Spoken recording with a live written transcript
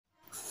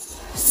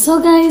So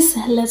guys,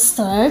 let's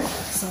start.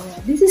 So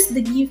this is the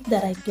gift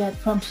that I get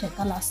from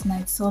Sheka last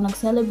night. So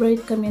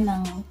nag-celebrate kami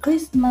ng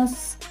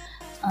Christmas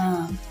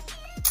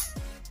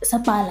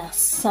sa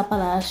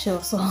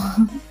palasyo. So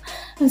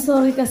I'm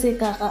sorry kasi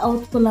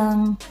kaka-out ko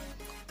lang,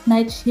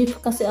 night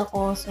shift kasi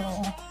ako. So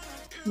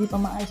hindi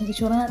pa maayos ang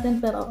itsura natin,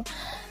 pero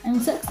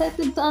I'm so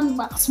excited to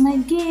unbox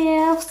my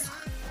gifts.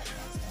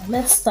 So,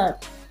 let's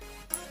start.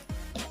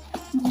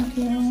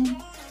 Okay.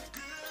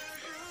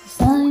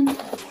 Sign.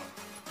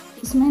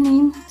 Is my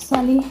name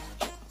Sally.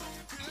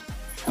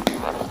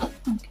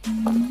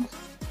 Okay.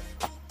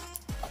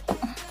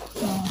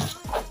 So,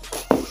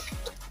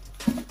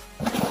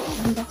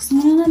 unbox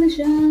na natin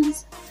siya.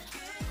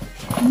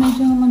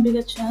 Medyo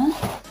mabigat siya.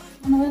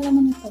 Ano kaya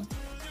naman ito?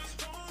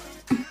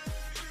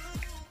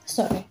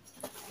 Sorry.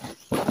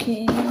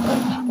 Okay.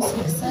 I'm so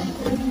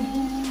excited.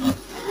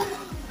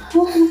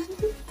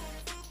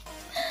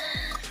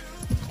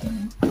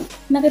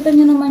 Nakita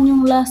niyo naman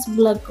yung last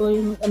vlog ko,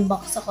 yung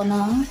unbox ako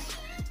ng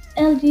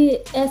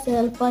LG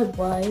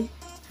SL5Y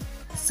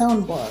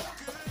soundbar.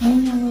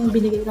 Yun yung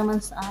binigay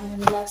naman sa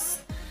amin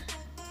last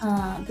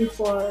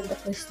before the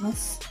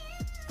Christmas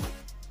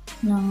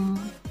ng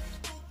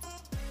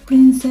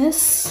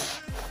princess.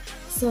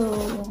 So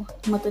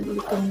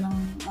matulog kami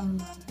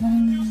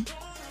ng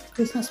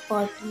Christmas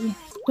party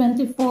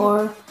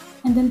 24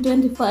 and then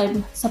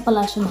 25 sa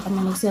palasyo na kami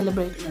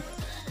nag-celebrate ulit.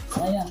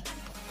 So ayan.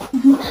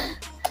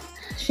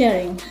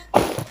 Sharing.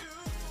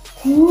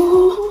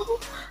 Whoa,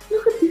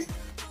 look at this.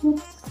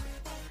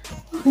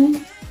 Okay,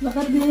 look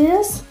at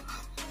this.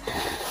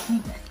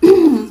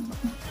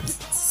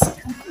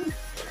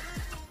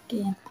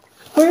 Okay,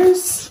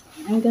 first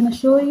I'm gonna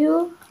show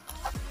you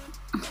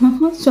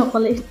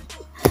chocolate.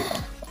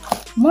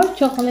 More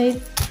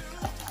chocolate.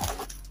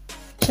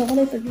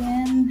 Chocolate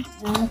again.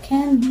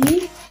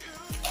 Candy.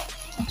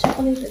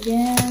 Chocolate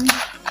again.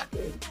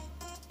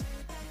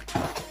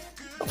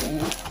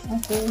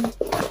 Okay.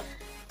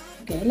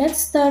 Okay,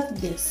 let's start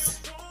this.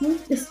 What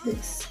is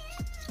this?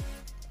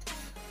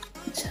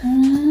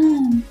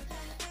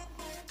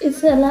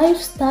 It's a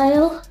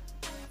lifestyle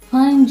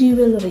fine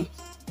jewelry.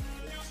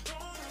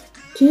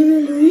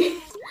 Jewelry?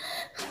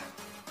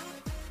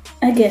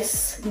 I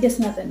guess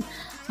natin.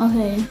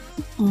 Okay.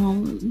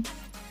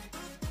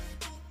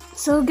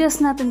 So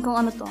guess natin kung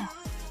ano to.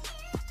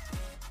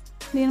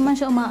 Hindi naman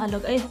siya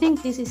umaalog. I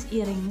think this is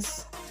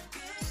earrings.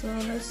 So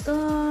let's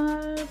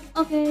start.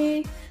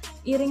 Okay.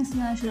 Earrings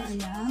nga siya.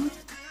 Ayan.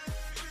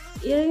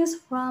 Earrings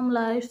from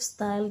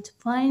lifestyle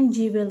fine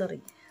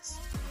jewelry.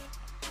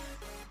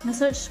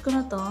 Na-search ko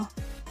na to.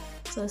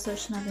 So,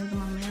 search natin ito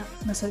mamaya.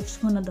 Na-search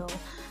ko na daw.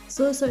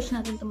 So, search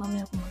natin ito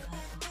mamaya kung magkano.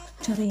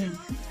 Charing.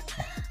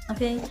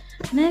 Okay.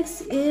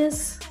 Next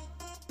is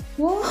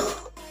wow!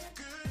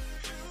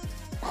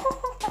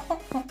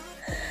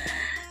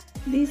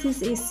 This is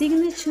a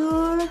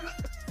signature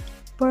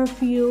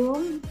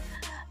perfume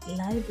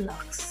Live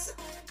Lux.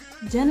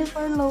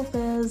 Jennifer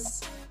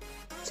Lopez.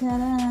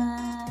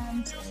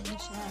 Charan! So,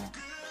 yun siya.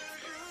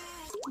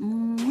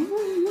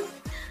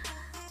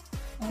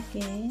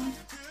 Okay.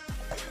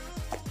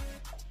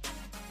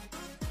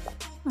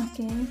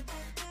 Okay.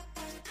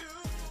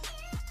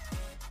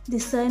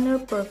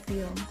 Designer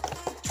perfume.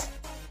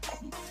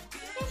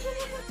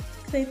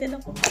 Excited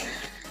ako.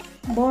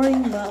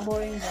 Boring ba?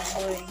 Boring. So,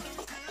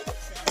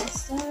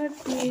 let's start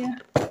here.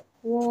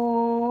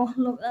 Whoa,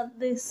 look at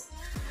this.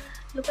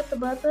 Look at the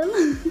bottle.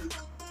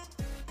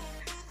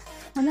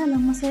 Wala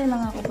lang, masaya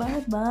lang ako.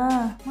 Bakit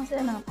ba?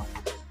 Masaya lang ako.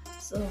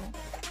 So,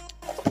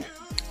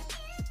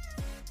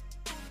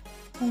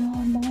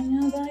 ang bango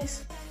niya,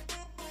 guys.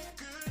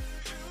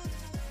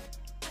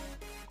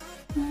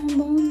 Ang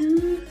bango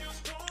niya.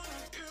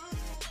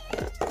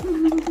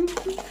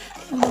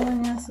 Ang bango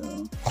niya. So,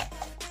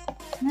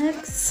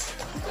 next.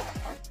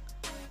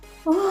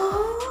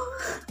 Oh!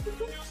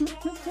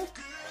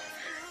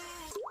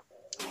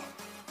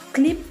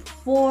 Clip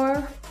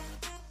for,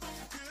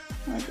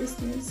 what is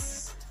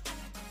this?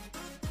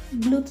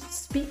 Bluetooth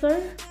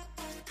speaker.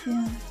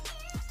 Yeah.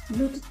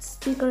 Bluetooth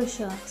speaker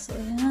siya. So,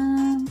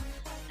 ayan.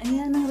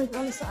 Ayan ang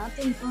regalo sa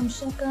atin from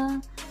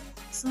Sheka.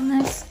 So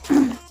next,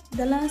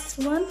 the last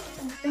one,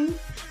 I think.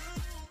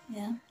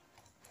 Yeah.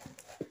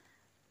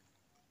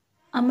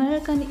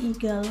 American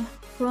Eagle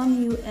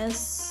from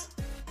US.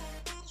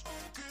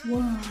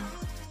 Wow.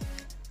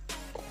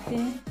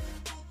 Okay.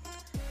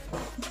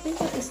 I think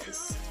what is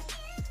this?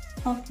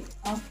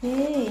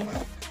 Okay.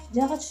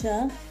 Jacket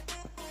siya.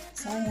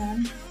 So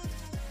ayan.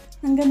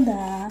 Ang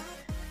ganda.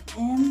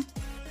 And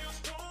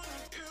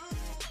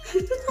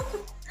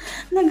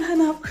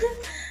naghanap.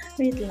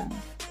 Wait lang.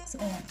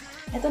 So, ayan.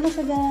 Ito na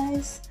siya,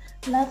 guys.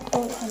 Lahat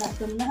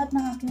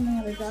ng aking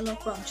mga regalo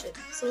from Sheka.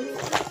 So,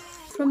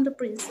 from the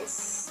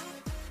princess.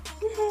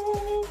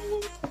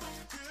 Yay!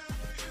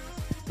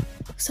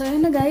 So,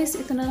 ayan na, guys.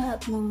 Ito na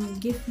lahat ng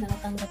gift na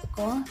natanggap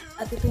ko.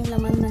 At ito yung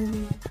laman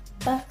ng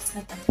box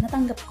na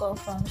natanggap ko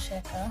from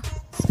Sheka.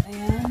 So,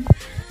 ayan.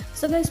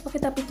 So, guys,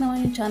 pakitapit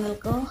naman yung channel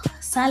ko.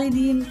 Sally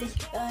Din. Thank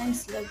you,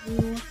 guys. Love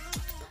you.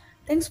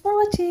 Thanks for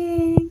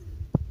watching.